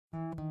In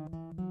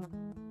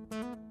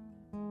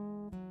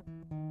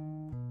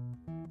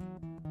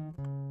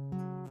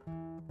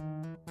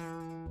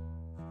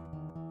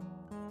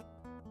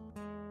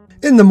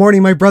the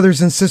morning, my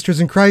brothers and sisters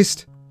in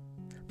Christ.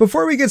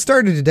 Before we get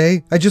started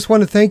today, I just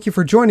want to thank you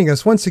for joining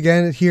us once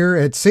again here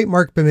at St.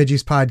 Mark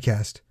Bemidji's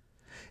podcast.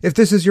 If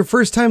this is your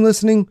first time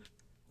listening,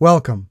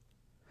 welcome.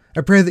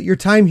 I pray that your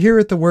time here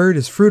at the Word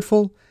is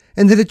fruitful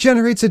and that it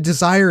generates a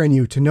desire in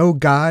you to know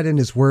God and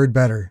His Word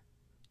better.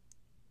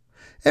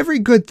 Every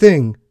good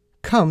thing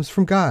comes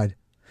from God.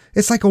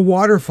 It's like a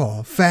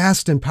waterfall,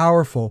 fast and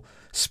powerful,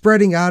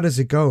 spreading out as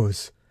it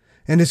goes.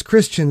 And as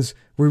Christians,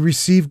 we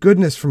receive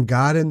goodness from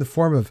God in the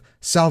form of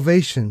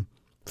salvation,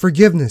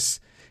 forgiveness,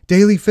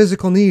 daily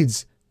physical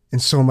needs,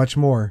 and so much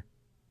more.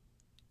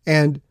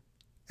 And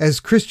as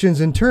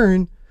Christians in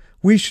turn,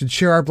 we should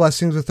share our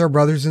blessings with our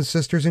brothers and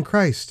sisters in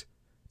Christ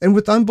and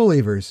with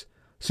unbelievers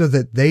so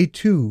that they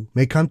too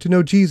may come to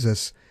know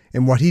Jesus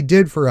and what He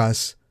did for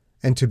us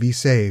and to be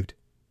saved.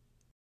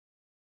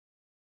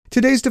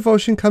 Today's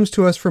devotion comes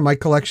to us from my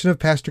collection of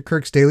Pastor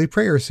Kirk's daily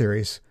prayer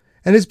series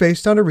and is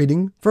based on a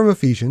reading from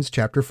Ephesians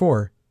chapter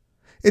 4.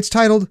 It's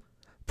titled,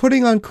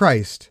 Putting on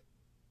Christ.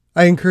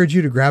 I encourage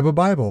you to grab a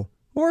Bible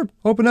or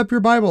open up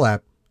your Bible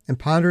app and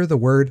ponder the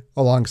Word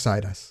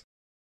alongside us.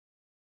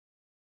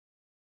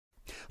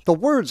 The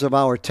words of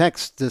our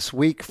text this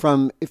week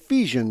from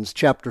Ephesians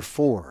chapter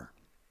 4.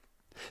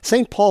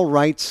 St. Paul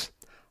writes,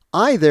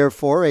 I,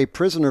 therefore, a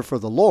prisoner for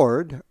the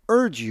Lord,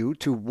 urge you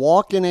to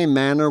walk in a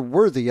manner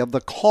worthy of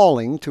the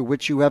calling to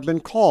which you have been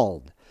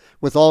called,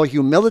 with all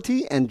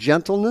humility and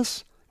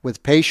gentleness,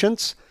 with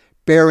patience,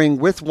 bearing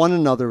with one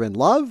another in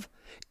love,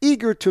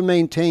 eager to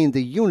maintain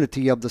the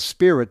unity of the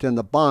Spirit in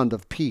the bond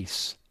of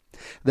peace.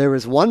 There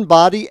is one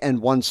body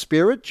and one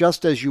Spirit,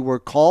 just as you were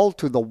called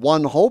to the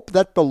one hope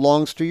that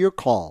belongs to your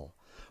call.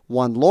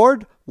 One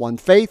Lord, one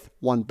faith,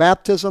 one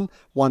baptism,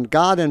 one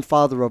God and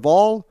Father of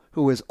all,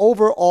 who is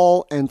over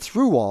all and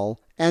through all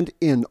and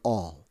in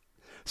all.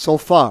 So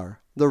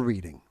far, the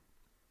reading.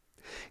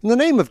 In the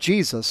name of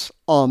Jesus,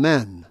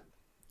 Amen.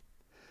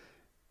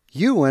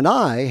 You and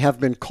I have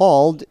been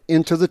called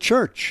into the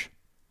church.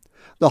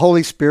 The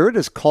Holy Spirit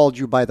has called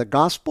you by the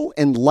gospel,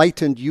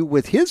 enlightened you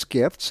with His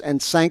gifts,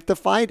 and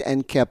sanctified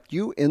and kept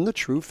you in the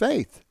true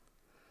faith.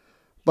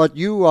 But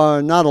you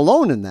are not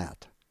alone in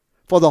that.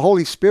 For the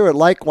Holy Spirit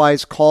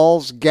likewise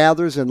calls,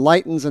 gathers,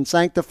 enlightens, and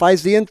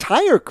sanctifies the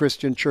entire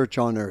Christian church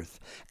on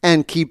earth,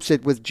 and keeps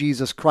it with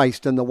Jesus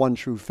Christ in the one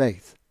true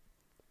faith.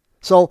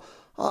 So,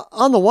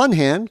 on the one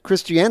hand,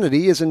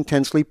 Christianity is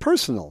intensely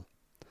personal.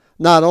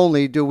 Not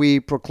only do we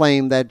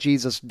proclaim that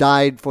Jesus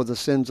died for the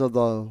sins of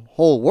the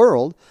whole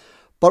world,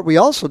 but we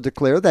also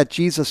declare that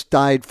Jesus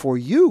died for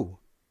you.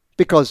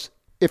 Because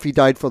if He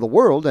died for the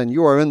world and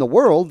you are in the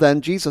world,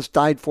 then Jesus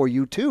died for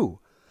you too.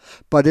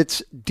 But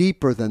it's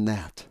deeper than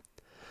that.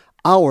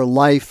 Our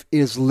life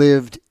is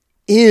lived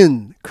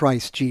in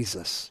Christ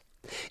Jesus.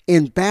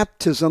 In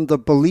baptism, the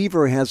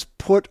believer has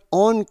put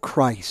on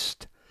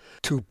Christ.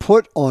 To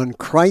put on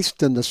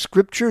Christ in the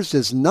Scriptures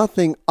is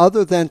nothing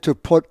other than to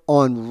put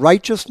on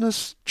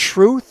righteousness,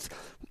 truth,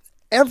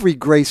 every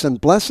grace and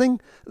blessing,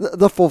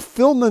 the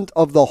fulfillment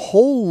of the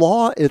whole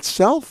law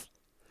itself.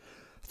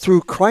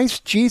 Through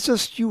Christ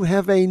Jesus, you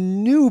have a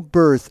new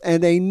birth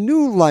and a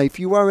new life.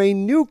 You are a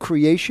new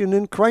creation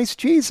in Christ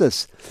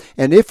Jesus.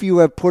 And if you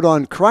have put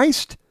on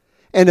Christ,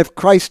 and if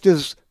Christ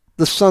is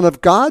the Son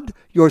of God,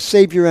 your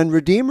Savior and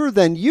Redeemer,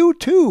 then you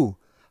too,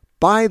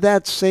 by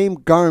that same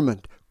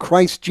garment,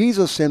 Christ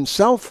Jesus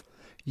Himself,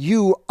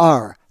 you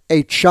are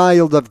a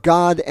child of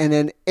God and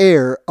an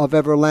heir of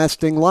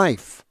everlasting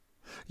life.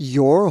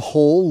 Your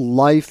whole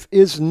life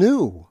is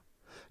new.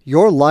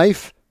 Your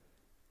life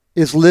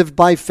is lived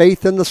by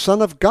faith in the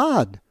Son of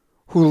God,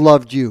 who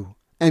loved you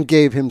and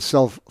gave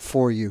Himself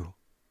for you.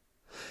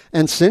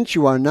 And since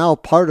you are now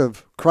part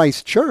of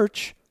Christ's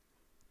church,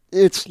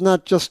 it's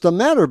not just a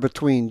matter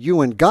between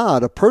you and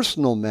God, a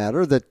personal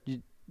matter that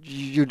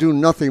you do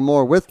nothing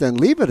more with than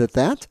leave it at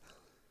that.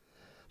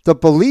 The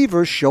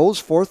believer shows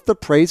forth the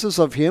praises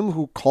of Him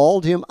who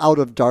called him out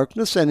of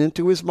darkness and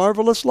into His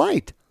marvelous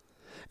light.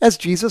 As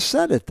Jesus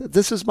said it,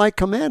 this is my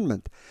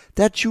commandment,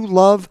 that you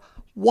love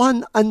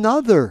one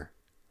another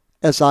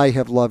as I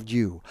have loved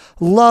you.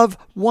 Love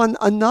one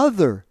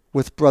another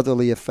with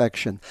brotherly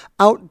affection.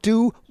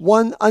 Outdo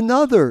one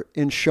another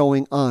in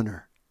showing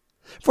honor.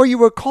 For you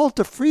were called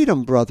to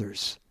freedom,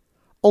 brothers.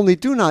 Only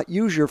do not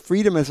use your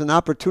freedom as an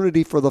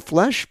opportunity for the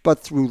flesh, but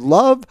through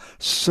love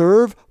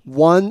serve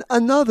one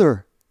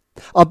another.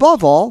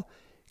 Above all,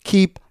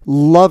 keep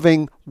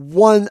loving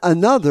one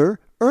another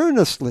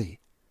earnestly,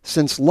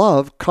 since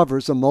love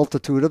covers a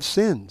multitude of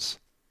sins.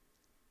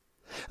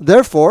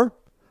 Therefore,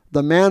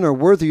 the manner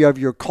worthy of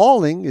your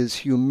calling is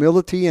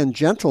humility and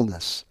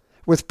gentleness,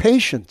 with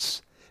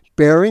patience,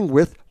 bearing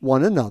with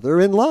one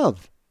another in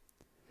love.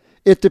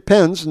 It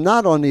depends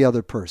not on the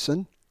other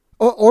person,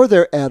 or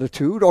their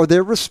attitude, or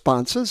their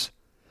responses.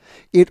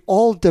 It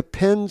all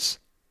depends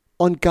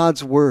on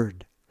God's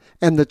Word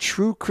and the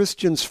true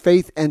Christian's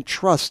faith and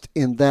trust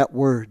in that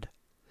Word.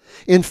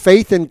 In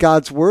faith in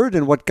God's Word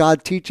and what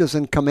God teaches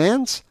and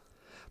commands,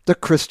 the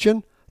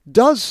Christian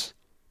does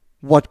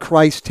what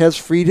Christ has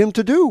freed him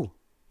to do.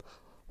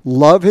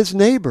 Love his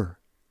neighbor,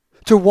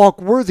 to walk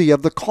worthy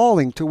of the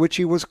calling to which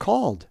he was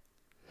called.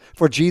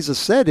 For Jesus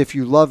said, if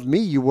you love me,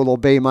 you will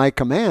obey my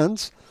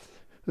commands.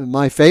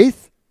 My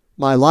faith,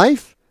 my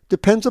life,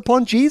 depends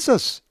upon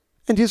Jesus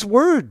and his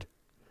word,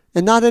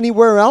 and not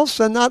anywhere else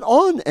and not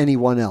on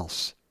anyone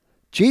else.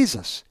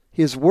 Jesus,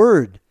 his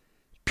word,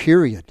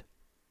 period.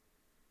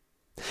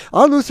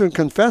 Our Lutheran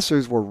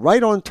confessors were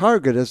right on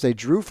target as they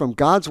drew from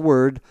God's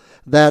word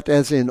that,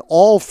 as in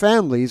all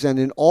families and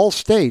in all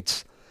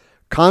states,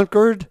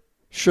 Concord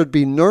should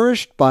be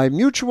nourished by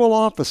mutual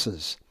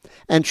offices,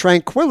 and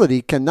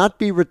tranquility cannot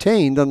be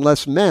retained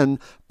unless men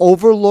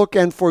overlook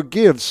and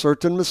forgive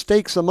certain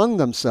mistakes among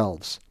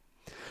themselves.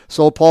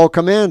 So Paul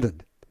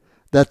commanded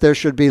that there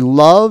should be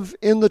love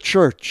in the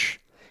church,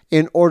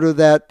 in order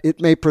that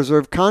it may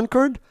preserve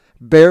concord,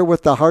 bear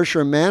with the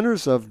harsher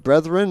manners of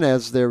brethren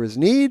as there is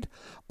need,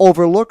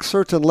 overlook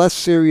certain less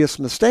serious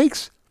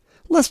mistakes,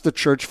 lest the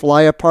church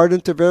fly apart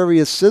into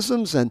various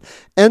schisms and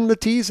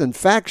enmities and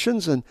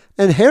factions and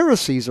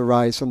heresies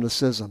arise from the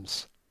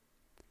schisms.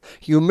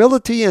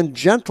 Humility and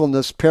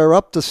gentleness pair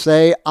up to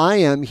say, I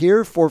am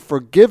here for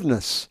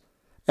forgiveness,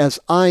 as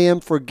I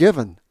am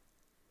forgiven.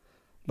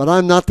 But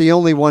I'm not the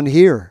only one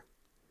here.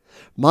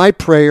 My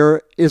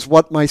prayer is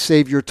what my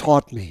Savior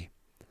taught me.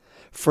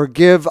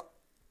 Forgive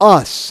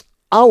us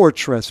our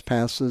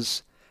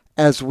trespasses,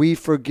 as we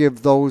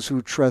forgive those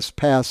who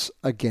trespass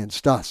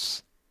against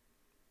us.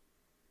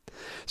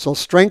 So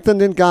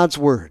strengthened in God's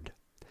word,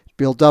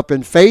 built up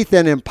in faith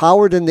and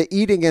empowered in the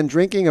eating and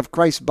drinking of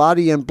Christ's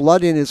body and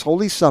blood in his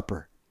holy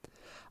supper,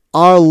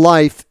 our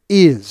life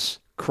is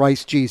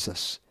Christ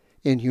Jesus,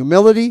 in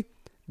humility,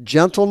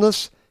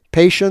 gentleness,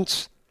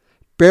 patience,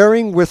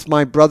 bearing with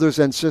my brothers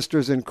and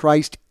sisters in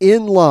Christ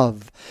in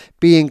love,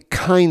 being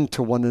kind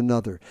to one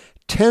another,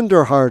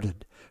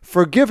 tender-hearted,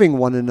 forgiving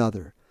one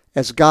another,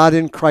 as God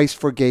in Christ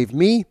forgave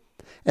me,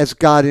 as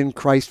God in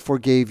Christ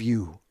forgave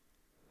you.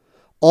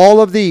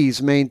 All of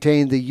these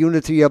maintain the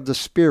unity of the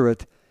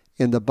Spirit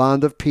in the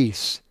bond of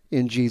peace,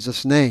 in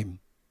Jesus' name.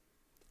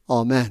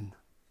 Amen.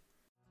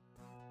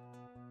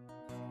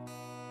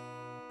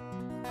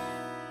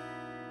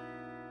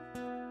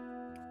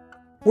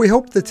 We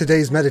hope that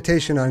today's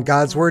meditation on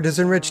God's Word has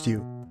enriched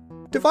you.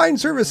 Divine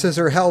services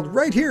are held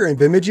right here in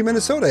Bemidji,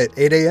 Minnesota at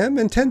 8 a.m.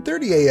 and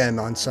 10:30 a.m.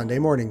 on Sunday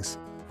mornings.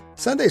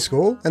 Sunday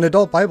school and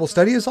adult Bible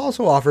study is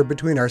also offered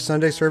between our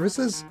Sunday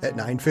services at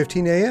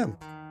 9:15 a.m.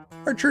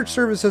 Our church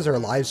services are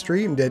live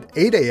streamed at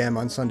 8 a.m.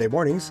 on Sunday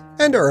mornings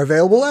and are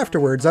available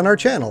afterwards on our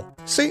channel,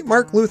 St.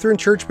 Mark Lutheran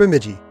Church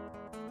Bemidji.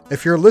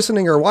 If you're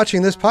listening or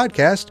watching this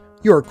podcast,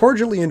 you are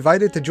cordially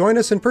invited to join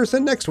us in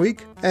person next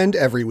week and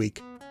every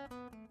week.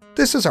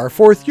 This is our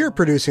 4th year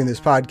producing this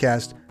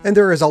podcast, and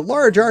there is a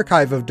large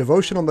archive of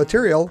devotional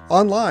material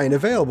online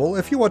available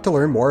if you want to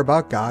learn more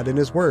about God and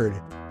His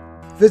Word.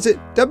 Visit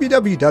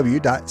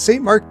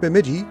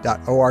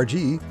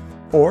www.stmarkbemidji.org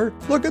or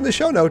look in the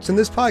show notes in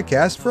this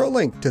podcast for a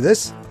link to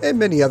this and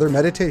many other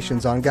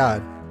meditations on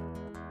God.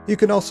 You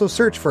can also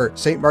search for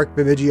St. Mark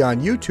Bemidji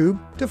on YouTube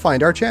to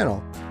find our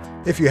channel.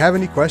 If you have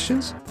any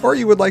questions or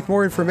you would like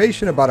more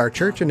information about our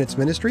church and its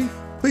ministry,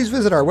 please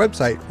visit our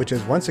website, which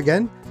is once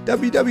again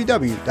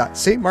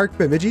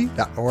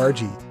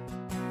www.stmarkbemidji.org.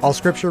 All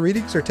scripture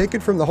readings are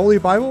taken from the Holy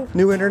Bible,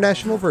 New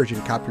International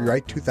Version,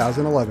 copyright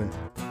 2011,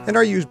 and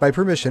are used by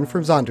permission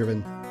from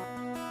Zondervan.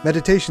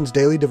 Meditations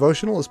Daily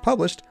Devotional is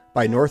published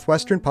by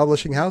Northwestern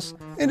Publishing House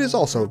and is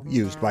also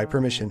used by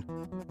permission.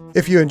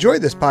 If you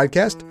enjoyed this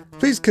podcast,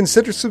 please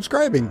consider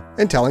subscribing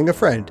and telling a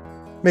friend.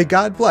 May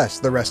God bless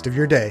the rest of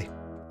your day.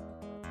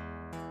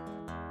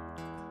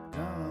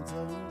 God's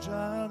own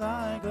child,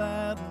 I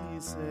gladly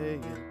say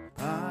it.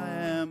 I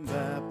am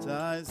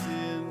baptized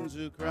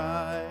into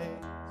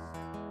Christ.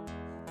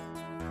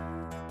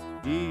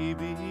 He,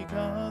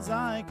 because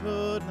I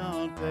could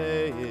not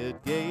pay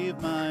it,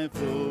 gave my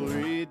full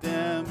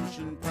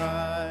redemption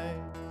price.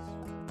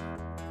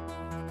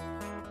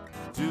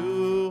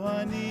 To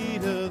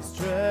Anita's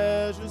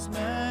treasures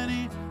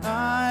many,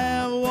 I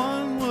have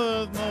one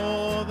worth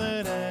more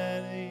than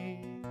any,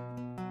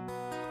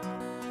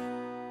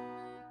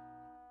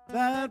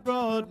 that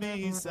brought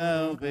me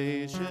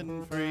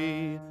salvation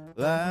free,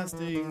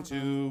 lasting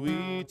to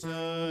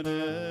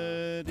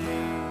eternity.